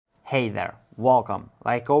Hey there, welcome.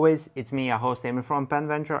 Like always, it's me, your host Amy from Pen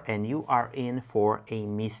Venture, and you are in for a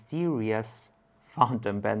mysterious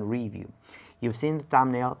fountain pen review. You've seen the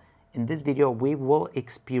thumbnail. In this video, we will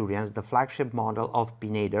experience the flagship model of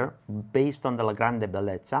Pineider based on the La Grande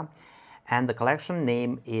Bellezza, and the collection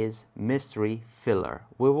name is Mystery Filler.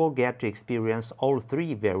 We will get to experience all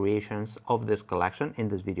three variations of this collection in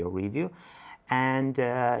this video review. And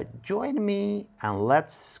join me and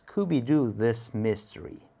let's Scooby-Doo this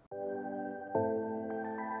mystery.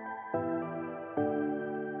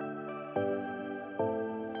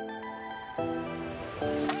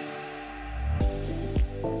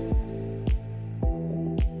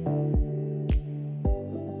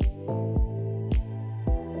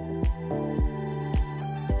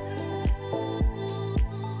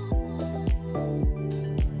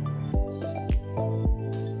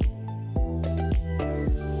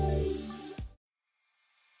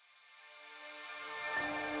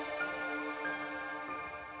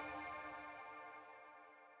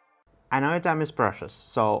 I know your time is precious,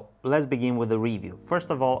 so let's begin with the review. First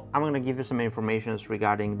of all, I'm going to give you some information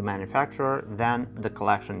regarding the manufacturer, then the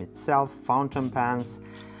collection itself, fountain pens,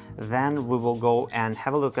 then we will go and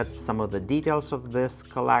have a look at some of the details of this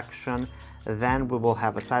collection, then we will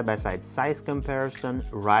have a side-by-side size comparison,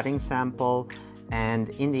 writing sample, and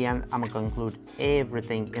in the end I'm going to conclude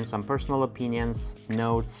everything in some personal opinions,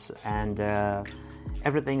 notes, and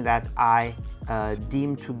everything that I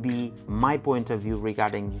deem to be my point of view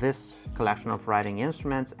regarding this collection of writing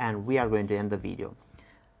instruments, and we are going to end the video.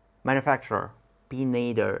 Manufacturer,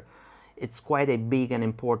 Pineider. It's quite a big and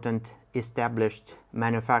important established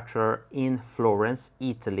manufacturer in Florence,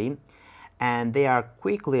 Italy, and they are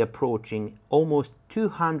quickly approaching almost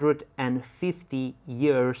 250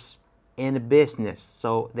 years in business.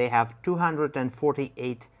 So they have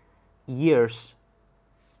 248 years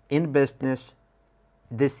in business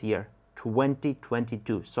this year,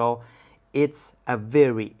 2022. So it's a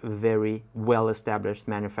very, very well-established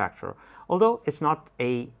manufacturer. Although it's not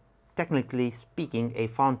technically speaking, a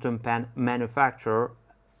fountain pen manufacturer,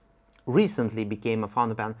 recently became a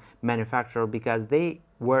fountain pen manufacturer because they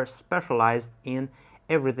were specialized in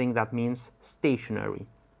everything that means stationery.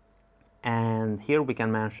 And here we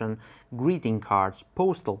can mention greeting cards,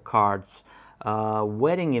 postal cards,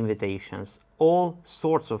 wedding invitations, all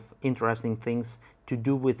sorts of interesting things to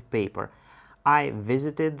do with paper. I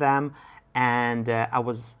visited them and I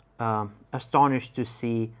was astonished to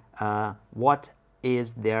see what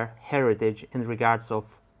is their heritage in regards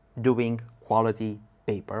of doing quality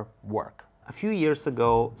paper work. A few years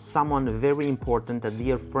ago, someone very important, a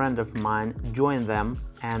dear friend of mine, joined them,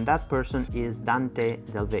 and that person is Dante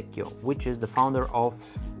Del Vecchio, which is the founder of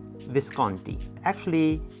Visconti.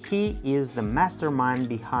 Actually, he is the mastermind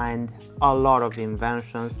behind a lot of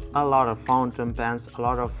inventions, a lot of fountain pens, a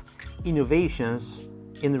lot of innovations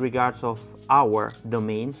in regards of our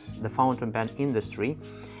domain, the fountain pen industry.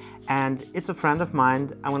 And it's a friend of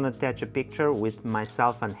mine. I'm going to attach a picture with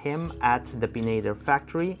myself and him at the Pineider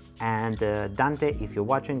factory. And Dante, if you're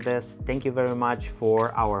watching this, thank you very much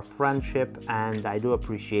for our friendship, and I do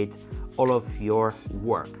appreciate all of your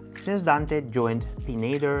work. Since Dante joined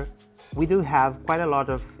Pineider, we do have quite a lot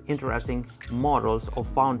of interesting models of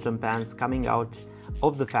fountain pens coming out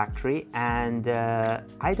of the factory, and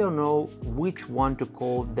I don't know which one to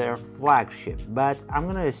call their flagship, but I'm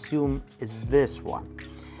gonna assume it's this one.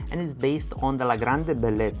 And it's based on the La Grande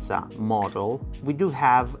Bellezza model. We do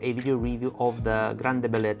have a video review of the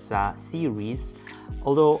Grande Bellezza series,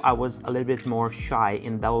 although I was a little bit more shy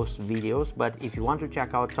in those videos. But if you want to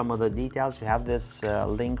check out some of the details, we have this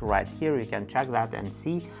link right here. You can check that and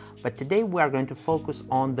see. But today we are going to focus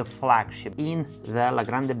on the flagship in the La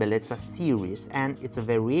Grande Bellezza series, and it's a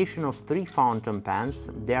variation of 3 fountain pens.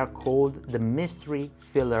 They are called the Mystery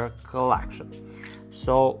Filler collection.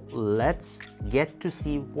 So let's get to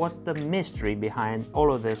see what's the mystery behind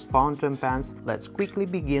all of these fountain pens. Let's quickly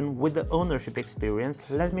begin with the ownership experience.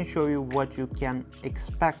 Let me show you what you can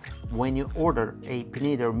expect when you order a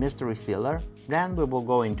Pineider Mystery Filler. Then we will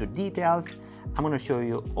go into details. I'm going to show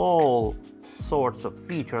you all sorts of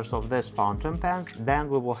features of this fountain pens. Then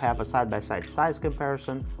we will have a side-by-side size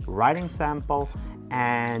comparison, writing sample,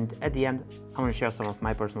 and at the end I'm going to share some of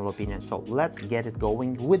my personal opinions. So let's get it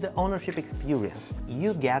going with the ownership experience.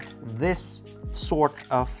 You get this sort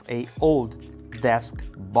of a old desk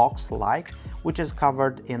box like, which is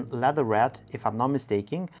covered in leatherette, if I'm not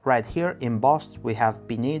mistaken. Right here embossed we have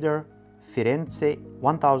Pineider Firenze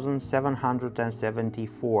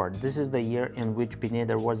 1774. This is the year in which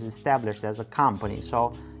Pineider was established as a company.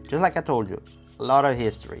 So just like I told you, a lot of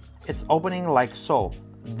history. It's opening like so.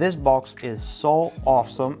 this box is so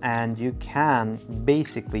awesome, and you can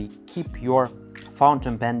basically keep your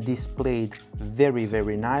fountain pen displayed very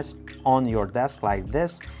nice on your desk like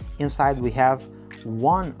this. Inside we have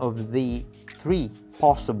one of the 3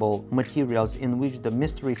 possible materials in which the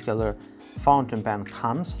mystery filler fountain pen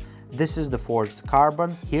comes. This is the forged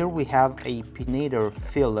carbon. Here we have a Pineider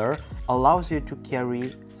filler, allows you to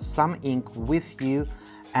carry some ink with you,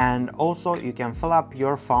 and also you can fill up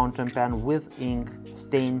your fountain pen with ink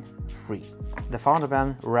stain free. The fountain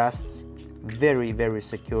pen rests very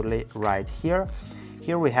securely right here.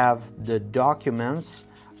 Here we have the documents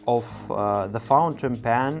of the fountain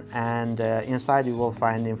pen, and inside you will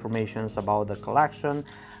find information about the collection,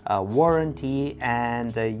 warranty,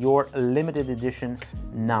 and your limited edition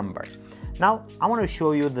number. Now I want to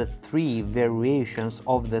show you the 3 variations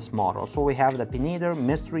of this model. So we have the Pineider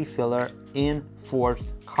mystery filler in forged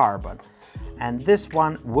carbon, and this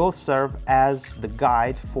one will serve as the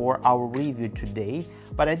guide for our review today.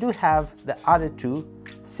 But I do have the other 2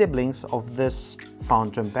 siblings of this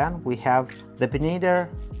fountain pen. We have the Pineider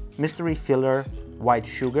mystery filler white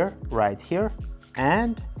sugar right here,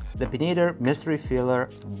 and the Pineider mystery filler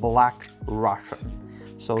black Russian.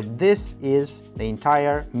 So this is the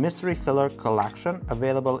entire mystery filler collection,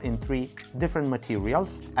 available in 3 different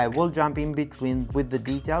materials. I will jump in between with the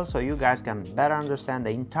details so you guys can better understand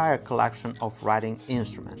the entire collection of writing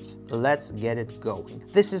instruments. Let's get it going.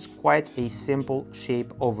 This is quite a simple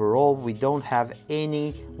shape overall. We don't have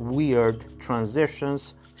any weird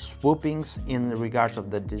transitions, swoopings in regards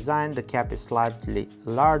of the design. The cap is slightly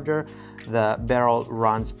larger. The barrel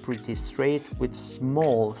runs pretty straight with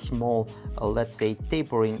small, let's say,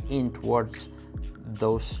 tapering in towards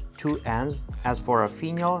those 2 ends. As for a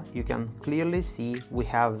finial, you can clearly see we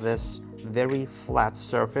have this very flat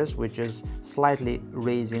surface which is slightly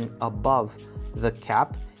raising above the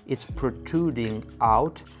cap. It's protruding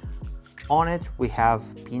out. On it we have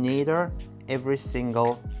Pineider. Every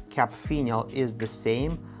single cap finial is the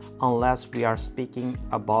same, unless we are speaking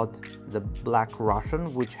about the black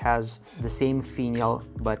Russian, which has the same finial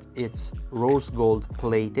but it's rose gold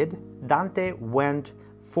plated. Dante went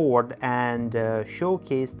forward and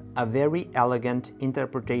showcased a very elegant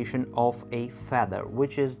interpretation of a feather,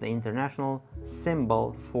 which is the international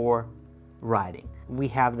symbol for writing. We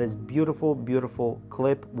have this beautiful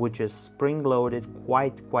clip which is spring-loaded,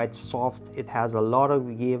 quite soft. It has a lot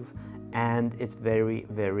of give, and it's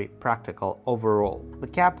very practical overall. The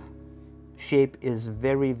cap shape is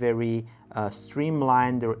very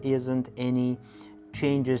streamlined. There isn't any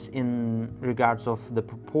changes in regards of the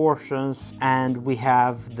proportions, and we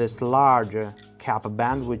have this larger cap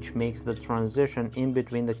band which makes the transition in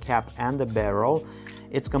between the cap and the barrel.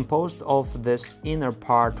 It's composed of this inner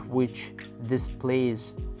part which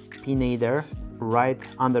displays Pineider right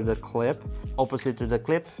under the clip. Opposite to the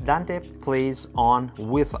clip, Dante plays on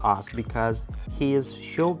with us because he is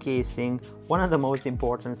showcasing one of the most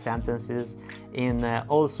important sentences in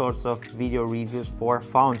all sorts of video reviews for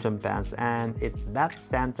fountain pens, and it's that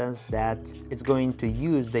sentence that it's going to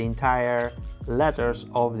use the entire letters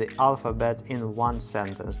of the alphabet in one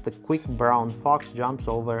sentence. The quick brown fox jumps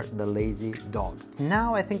over the lazy dog.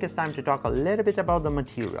 Now I think it's time to talk a little bit about the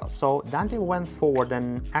material. So Dante went forward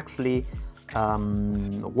and actually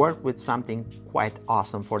work with something quite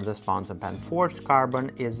awesome for this fountain pen. Forged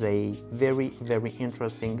carbon is a very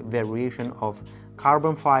interesting variation of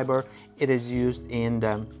carbon fiber. It is used in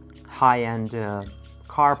the high-end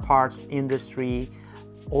car parts industry.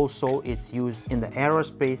 Also, it's used in the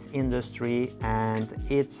aerospace industry, and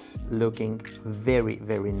it's looking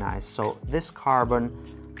very nice. So this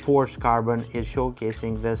forged carbon is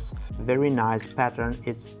showcasing this very nice pattern.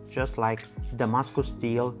 It's just like Damascus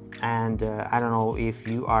steel, and I don't know if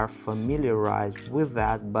you are familiarized with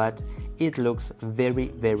that, but it looks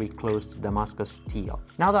very close to Damascus steel.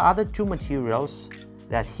 Now the other 2 materials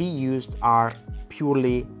that he used are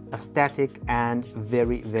purely aesthetic and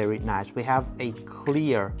very nice. We have a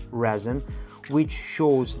clear resin which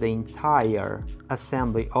shows the entire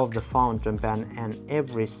assembly of the fountain pen, and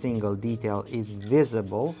every single detail is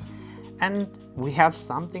visible. And we have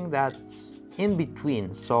something that's in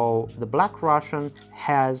between. So the black Russian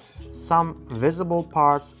has some visible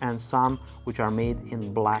parts and some which are made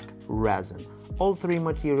in black resin. All 3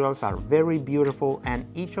 materials are very beautiful, and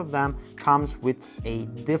each of them comes with a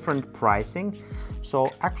different pricing.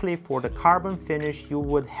 So actually for the carbon finish you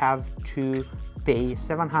would have to pay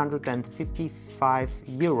 755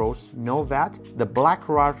 euros, no VAT. The black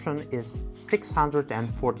Russian is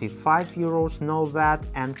 645 euros, no VAT.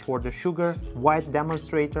 And for the sugar white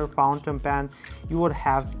demonstrator fountain pen, you would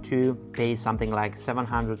have to pay something like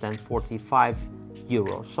 745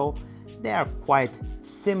 euros. So they are quite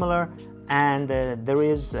similar, and there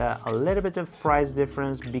is a little bit of price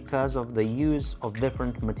difference because of the use of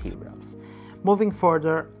different materials. Moving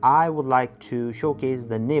further, I would like to showcase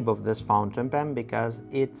the nib of this fountain pen because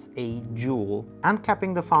it's a jewel.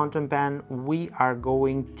 Uncapping the fountain pen, we are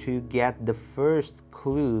going to get the first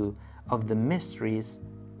clue of the mysteries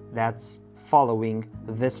that's following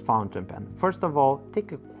this fountain pen. First of all,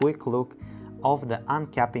 take a quick look of the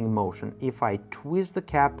uncapping motion. If I twist the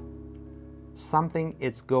cap, something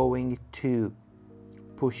it's going to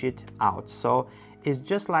push it out. So it's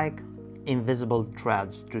just like invisible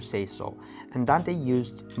threads, to say so. And Dante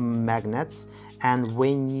used magnets, and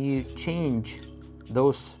when you change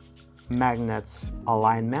those magnets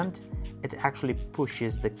alignment, it actually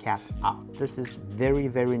pushes the cap out. This is very,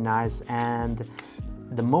 very nice, and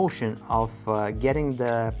the motion of getting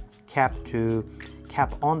the cap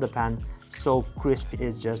on the pen so crispy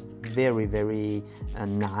is just very, very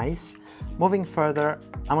nice. Moving further,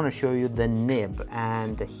 I want to show you the nib,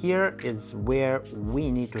 and here is where we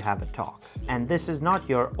need to have a talk. And this is not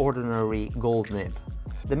your ordinary gold nib.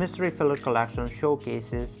 The Mystery Filler collection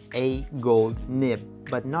showcases a gold nib,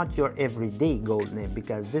 but not your everyday gold nib,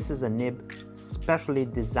 because this is a nib specially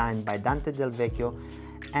designed by Dante Del Vecchio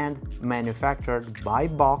and manufactured by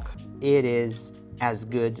Bock. It is as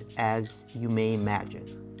good as you may imagine,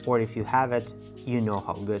 or if you have it, you know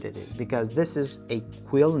how good it is, because this is a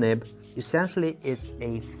quill nib. Essentially, it's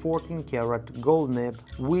a 14 karat gold nib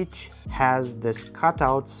which has this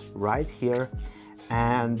cutouts right here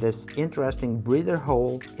and this interesting breather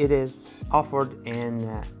hole. It is offered in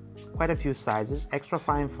quite a few sizes: extra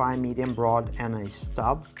fine, fine, medium, broad, and a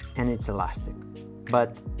stub. And it's elastic,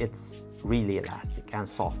 but it's really elastic and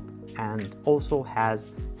soft, and also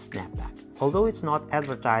has snapback. Although it's not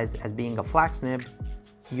advertised as being a flax nib,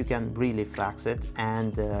 you can really flex it,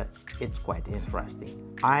 and it's quite interesting.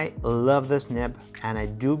 I love this nib, and I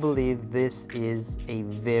do believe this is a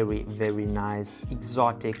very, very nice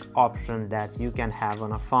exotic option that you can have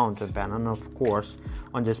on a fountain pen. And of course,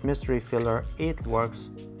 on this mystery filler, it works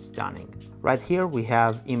stunning. Right here we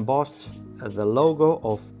have embossed the logo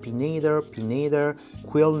of Pineider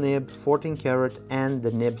quill nib, 14 karat, and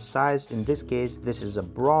the nib size. In this case, this is a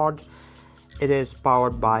broad. It is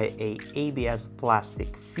powered by a ABS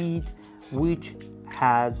plastic feed, which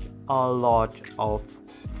has a lot of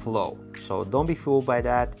flow. So don't be fooled by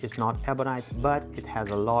that. It's not ebonite, but it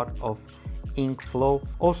has a lot of ink flow.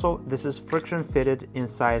 Also, this is friction fitted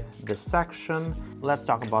inside the section. Let's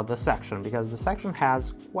talk about the section, because the section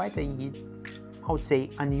has quite a, I would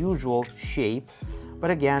say, unusual shape.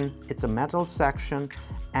 But again, it's a metal section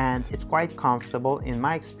and it's quite comfortable. In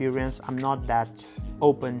my experience, I'm not that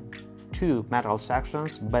open to metal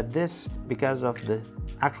sections, but this, because of the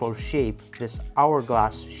actual shape, this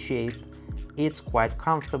hourglass shape, it's quite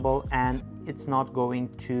comfortable, and it's not going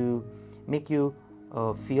to make you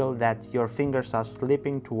feel that your fingers are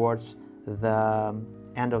slipping towards the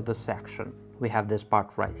end of the section. We have this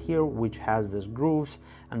part right here which has these grooves,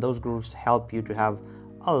 and those grooves help you to have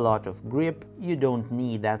a lot of grip. You don't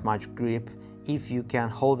need that much grip if you can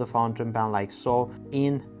hold the fountain pen like so,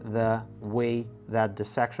 in the way that the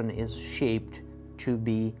section is shaped to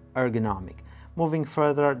be ergonomic. Moving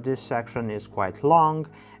further, this section is quite long,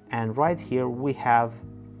 and right here we have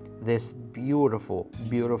this beautiful,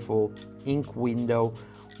 beautiful ink window,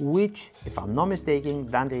 which, if I'm not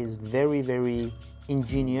mistaken, Dante is very, very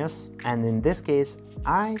ingenious. And in this case,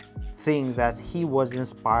 I think that he was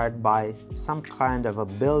inspired by some kind of a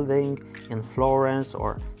building in Florence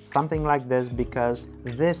or something like this, because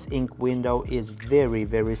this ink window is very,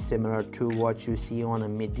 very similar to what you see on a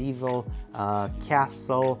medieval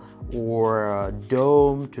castle or a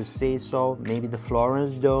dome, to say so, maybe the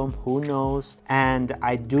Florence dome, who knows. And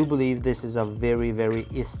I do believe this is a very, very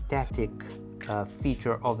aesthetic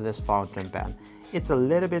feature of this fountain pen. It's a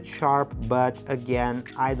little bit sharp, but again,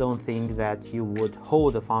 I don't think that you would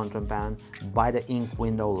hold the fountain pen by the ink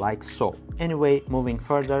window like so. Anyway, moving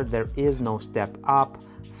further, there is no step up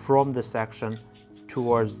from the section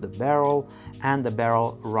towards the barrel, and the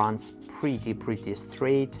barrel runs pretty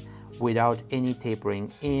straight without any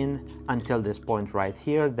tapering in until this point right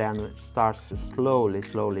here. Then it starts to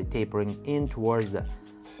slowly tapering in towards the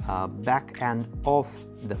back end of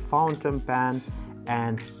the fountain pen.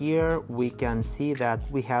 And here we can see that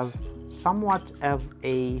we have somewhat of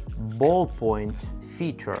a ballpoint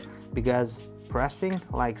feature, because pressing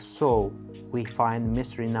like so, we find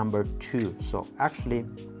mystery number 2. So actually,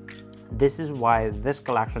 this is why this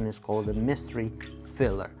collection is called the mystery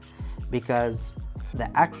filler, because the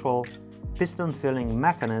actual piston filling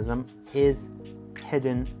mechanism is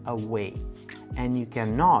hidden away and you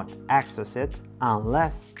cannot access it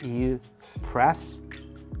unless you press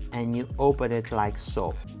and you open it like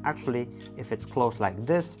so. Actually, if it's closed like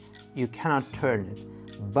this, you cannot turn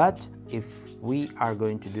it. But if we are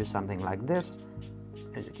going to do something like this,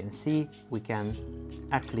 as you can see, we can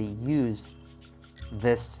actually use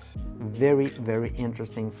this very, very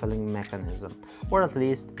interesting filling mechanism, or at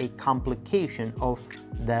least a complication of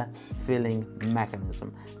the filling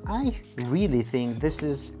mechanism. I really think this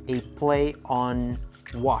is a play on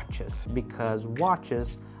watches, because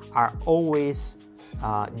watches are always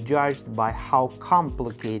judged by how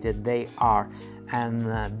complicated they are, and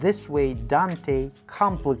this way Dante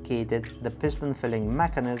complicated the piston filling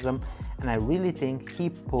mechanism, and I really think he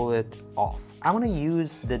pulled it off. I'm going to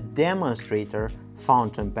use the demonstrator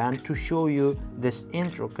fountain pen to show you this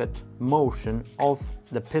intricate motion of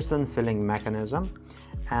the piston filling mechanism,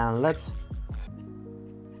 and let's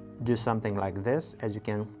do something like this. As you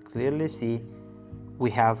can clearly see,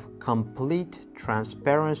 we have complete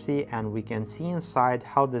transparency and we can see inside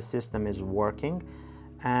how the system is working.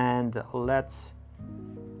 And let's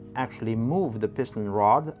actually move the piston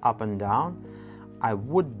rod up and down. I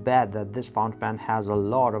would bet that this fountain pen has a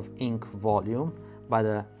lot of ink volume by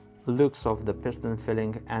the looks of the piston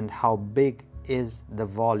filling and how big is the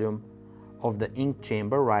volume of the ink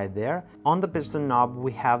chamber right there. On the piston knob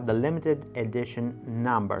we have the limited edition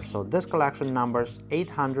number, so this collection numbers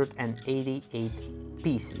 888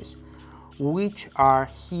 pieces, which are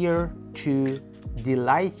here to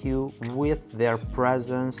delight you with their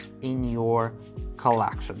presence in your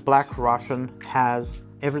collection. Black Russian has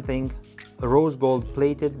everything rose gold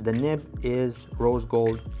plated, the nib is rose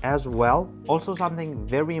gold as well. Also, something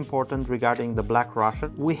very important regarding the Black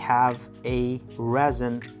Russian, we have a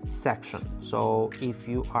resin section. So if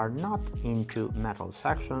you are not into metal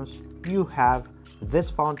sections, you have this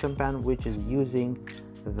fountain pen which is using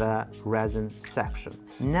the resin section.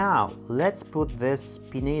 Now let's put this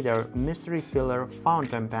Pineider mystery filler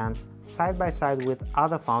fountain pens side by side with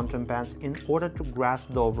other fountain pens in order to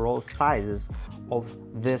grasp the overall sizes of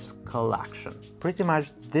this collection. Pretty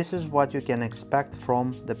much this is what you can expect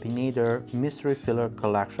from the Pineider mystery filler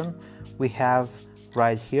collection. We have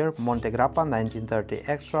right here Montegrappa 1930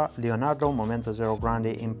 Extra, Leonardo Momento Zero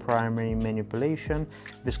Grande in primary manipulation,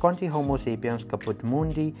 Visconti Homo Sapiens Caput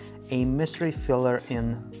Mundi, a mystery filler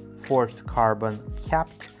in forged carbon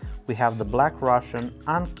capped, we have the Black Russian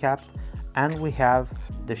uncapped, and we have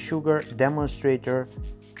the Sugar Demonstrator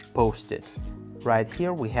posted. Right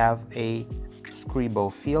here we have a Scribo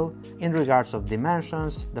feel. In regards of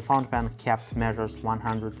dimensions, the fountain pen capped measures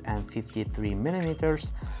 153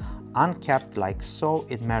 millimeters. Uncapped like so,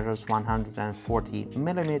 it measures 140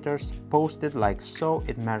 millimeters. Posted like so,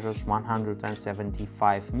 it measures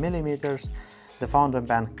 175 millimeters. The fountain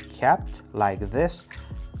pen capped like this,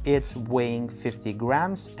 it's weighing 50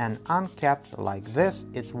 grams, and uncapped like this,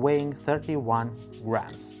 it's weighing 31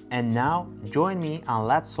 grams. And now join me and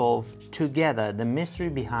let's solve together the mystery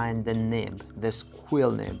behind the nib, this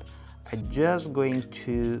quill nib. I'm just going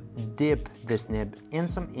to dip this nib in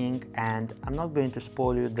some ink, and I'm not going to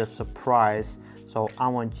spoil you the surprise, so I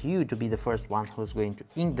want you to be the first one who's going to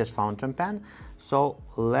ink this fountain pen. So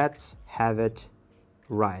let's have it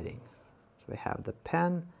writing. So we have the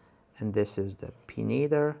pen, and this is the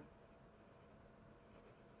Pineider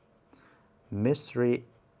mystery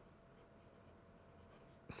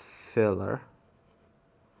filler.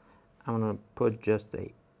 I'm gonna put just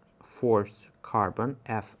a forged carbon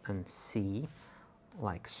F and C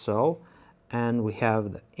like so, and we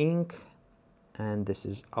have the ink, and this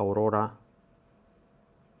is Aurora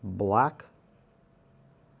black,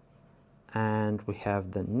 and we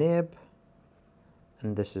have the nib,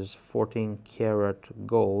 and this is 14 karat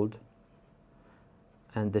gold,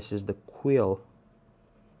 and this is the quill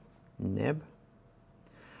nib,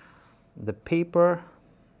 the paper,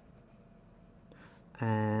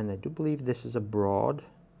 and I do believe this is a broad,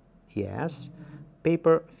 yes,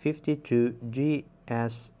 paper 52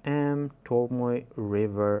 GSM Tomoe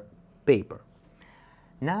River paper.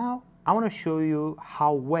 Now I want to show you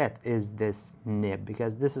how wet is this nib,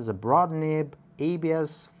 because this is a broad nib,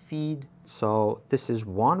 ABS feed, so this is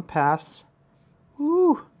one pass.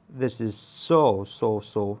 Ooh, this is so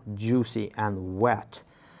juicy and wet,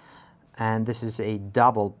 and this is a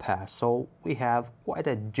double pass, so we have quite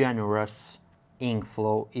a generous ink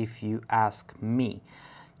flow if you ask me.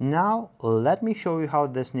 Now let me show you how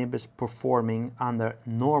this nib is performing under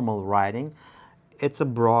normal writing. It's a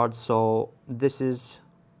broad, so this is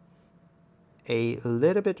a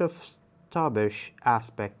little bit of stubbish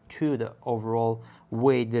aspect to the overall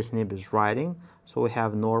way this nib is writing. So we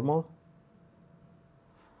have normal,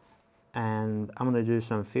 and I'm going to do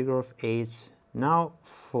some figure of eights Now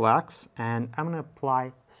flex, and I'm going to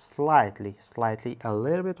apply slightly, a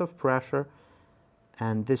little bit of pressure,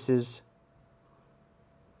 and this is,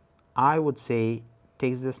 I would say,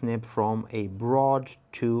 takes this nib from a broad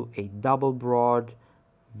to a double broad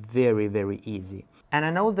very, very easy. And I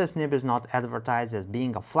know this nib is not advertised as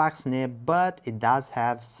being a flex nib, but it does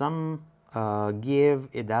have some give,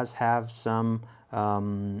 it does have some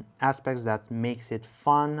aspects that makes it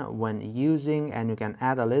fun when using, and you can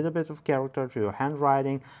add a little bit of character to your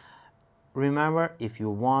handwriting. Remember, if you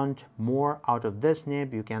want more out of this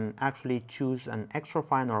nib, you can actually choose an extra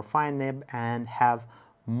fine or fine nib and have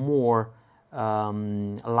more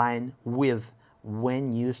line width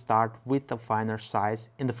when you start with the finer size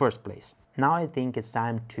in the first place. Now I think it's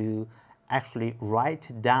time to actually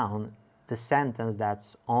write down the sentence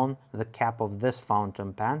that's on the cap of this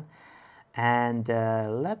fountain pen, and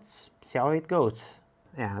let's see how it goes.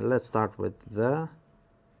 Yeah, let's start with the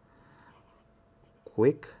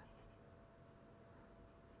quick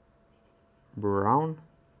brown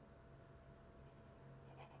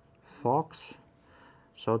fox.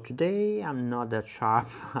 So today I'm not that sharp.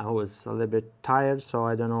 I was a little bit tired, so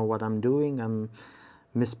I don't know what I'm doing. I'm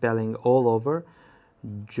misspelling all over.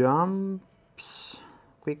 Jumps,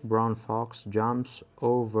 quick brown fox jumps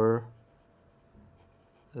over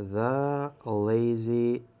the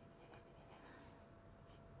lazy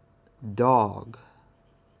dog,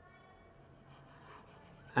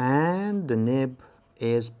 and the nib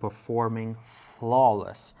is performing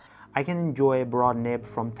flawless. I can enjoy a broad nib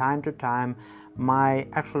from time to time. My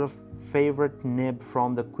actual favorite nib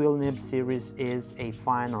from the quill nib series is a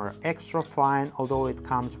fine or extra fine, although it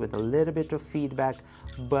comes with a little bit of feedback,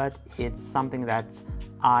 but it's something that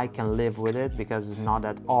I can live with it because it's not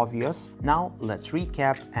that obvious. Now let's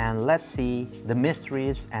recap and let's see the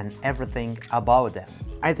mysteries and everything about them.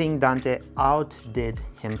 I think Dante outdid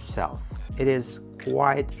himself. It is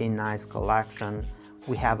quite a nice collection.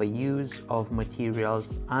 We have a use of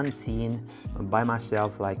materials unseen by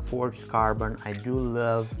myself, like forged carbon. I do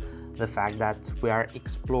love the fact that we are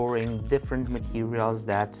exploring different materials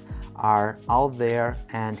that are out there,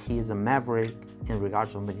 and he is a maverick in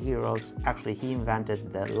regards of materials. Actually, he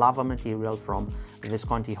invented the lava material from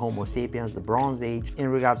Visconti Homo sapiens, the Bronze Age. In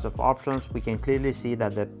regards of options, we can clearly see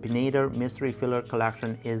that the Pineider mystery filler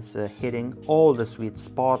collection is hitting all the sweet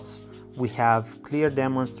spots. We have clear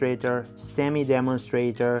demonstrator,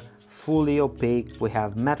 semi-demonstrator, fully opaque, we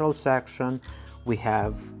have metal section, we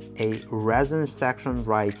have a resin section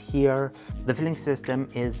right here. The filling system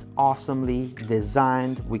is awesomely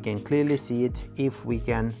designed. We can clearly see it if we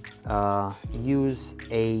can use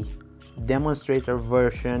a demonstrator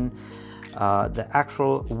version. The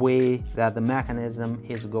actual way that the mechanism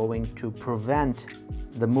is going to prevent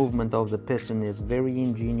the movement of the piston is very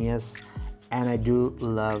ingenious, and I do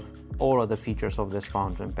love all of the features of this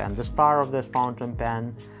fountain pen. The star of this fountain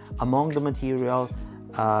pen among the material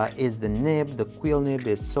is the nib. The quill nib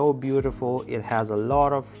is so beautiful. It has a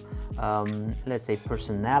lot of let's say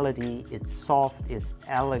personality. It's soft, it's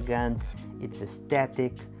elegant, it's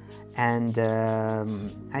aesthetic, and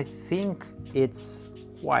I think it's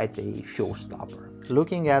quite a showstopper.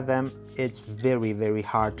 Looking at them, it's very, very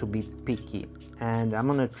hard to be picky, and I'm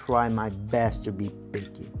gonna try my best to be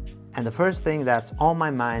picky. And the first thing that's on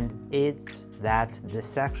my mind is that this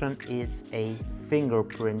section is a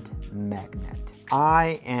fingerprint magnet.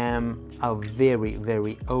 I am a very,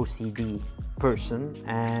 very OCD person,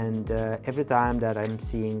 and every time that I'm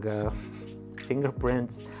seeing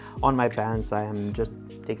fingerprints on my pens, I am just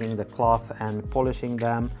taking the cloth and polishing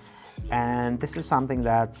them. And this is something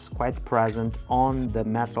that's quite present on the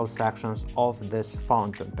metal sections of this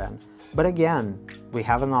fountain pen. But again, we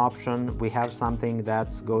have an option, we have something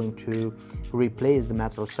that's going to replace the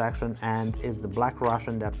metal section, and is the Black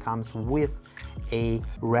Russian that comes with a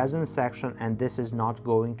resin section, and this is not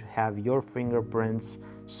going to have your fingerprints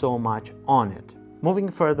so much on it. Moving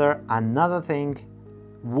further, another thing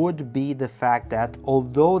would be the fact that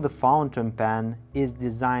although the fountain pen is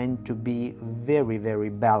designed to be very, very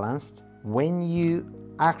balanced, when you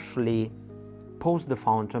actually post the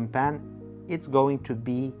fountain pen, it's going to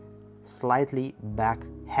be slightly back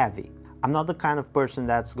heavy. I'm not the kind of person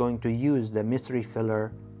that's going to use the mystery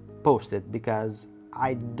filler posted, because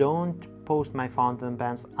I don't post my fountain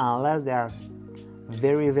pens unless they are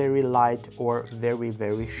very, very light or very,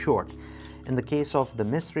 very short. In the case of the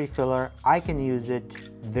mystery filler, I can use it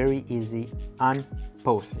very easy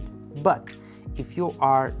unposted. But if you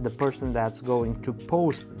are the person that's going to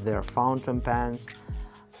post their fountain pens,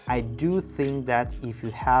 I do think that if you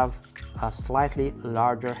have a slightly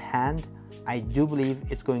larger hand, I do believe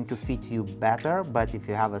it's going to fit you better, but if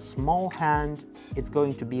you have a small hand, it's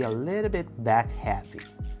going to be a little bit back heavy.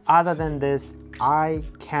 Other than this, I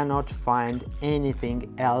cannot find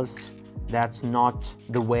anything else that's not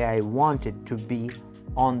the way I want it to be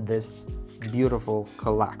on this beautiful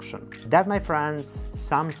collection. That, my friends,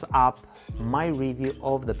 sums up my review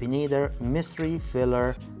of the Pineider Mystery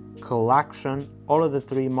Filler collection. All of the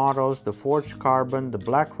three models, the Forged Carbon, the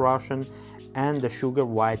Black Russian, and the Sugar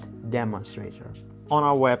White Demonstrator. On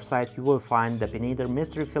our website you will find the Pineider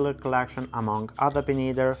Mystery Filler collection among other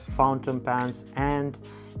Pineider fountain pens, and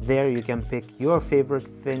there you can pick your favorite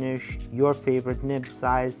finish, your favorite nib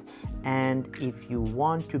size, and if you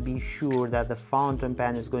want to be sure that the fountain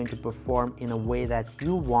pen is going to perform in a way that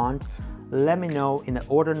you want, let me know in the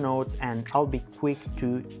order notes and I'll be quick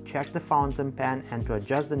to check the fountain pen and to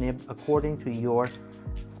adjust the nib according to your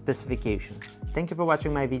specifications. Thank you for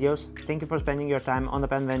watching my videos. Thank you for spending your time on the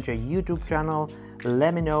PenVenture YouTube channel.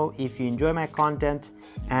 Let me know if you enjoy my content,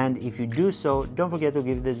 and if you do so, don't forget to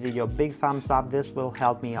give this video a big thumbs up. This will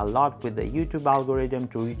help me a lot with the YouTube algorithm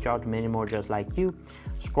to reach out to many more just like you.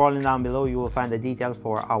 Scrolling down below you will find the details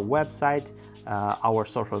for our website, our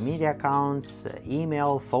social media accounts,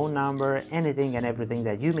 email, phone number, anything and everything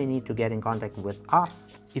that you may need to get in contact with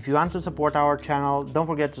us. If you want to support our channel, don't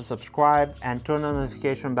forget to subscribe and turn the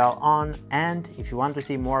notification bell on. And if you want to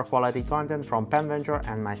see more quality content from PenVenture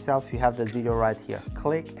and myself, you have this video right here.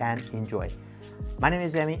 Click and enjoy. My name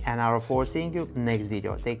is Emi and I look forward to seeing you next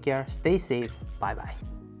video. Take care, stay safe, bye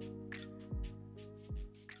bye.